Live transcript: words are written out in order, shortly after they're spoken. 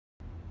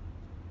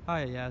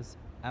Hi Ayaz,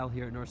 Al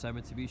here at Northside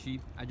Mitsubishi.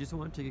 I just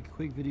want to take a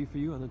quick video for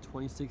you on the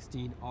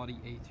 2016 Audi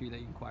A3 that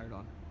you inquired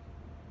on.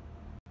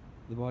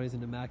 The body is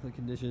in immaculate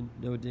condition,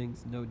 no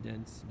dings, no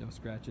dents, no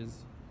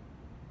scratches.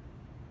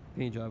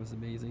 Paint job is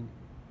amazing.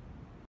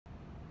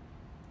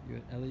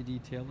 You have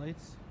LED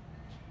taillights.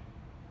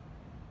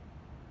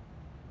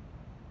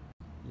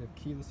 You have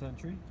keyless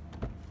entry.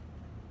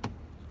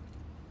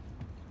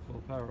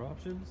 Full power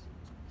options.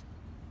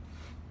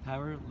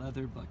 Power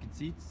leather bucket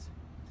seats.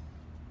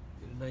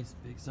 Get a nice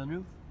big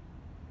sunroof.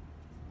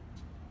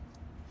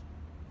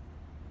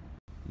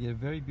 You get a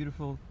very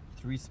beautiful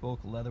 3-spoke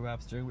leather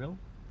wrap steering wheel.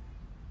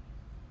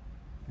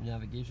 Your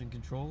navigation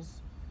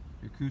controls,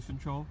 your cruise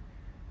control.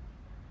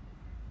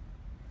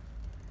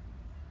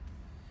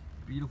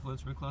 Beautiful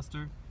instrument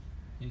cluster.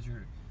 Here's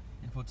your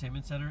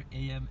infotainment center,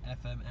 AM,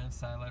 FM, and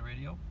satellite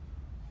radio.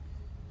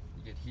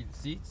 You get heated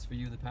seats for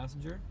you and the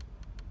passenger.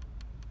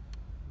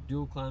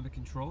 Dual climate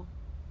control.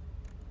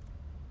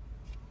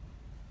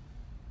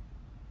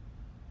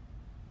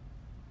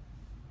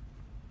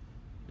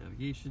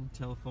 Navigation,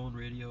 telephone,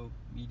 radio,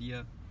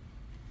 media,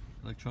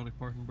 electronic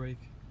parking brake.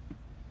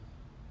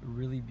 A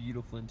really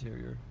beautiful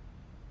interior.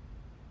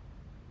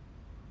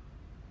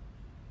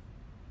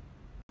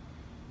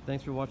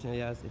 Thanks for watching,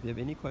 Ayaz. If you have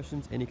any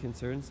questions, any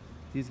concerns,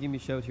 please give me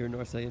a shout here in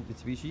Northside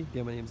Mitsubishi.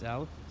 Again, my name is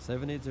Al,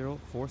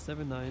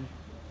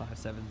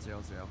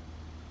 780-479-5700.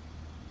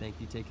 Thank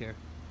you, take care.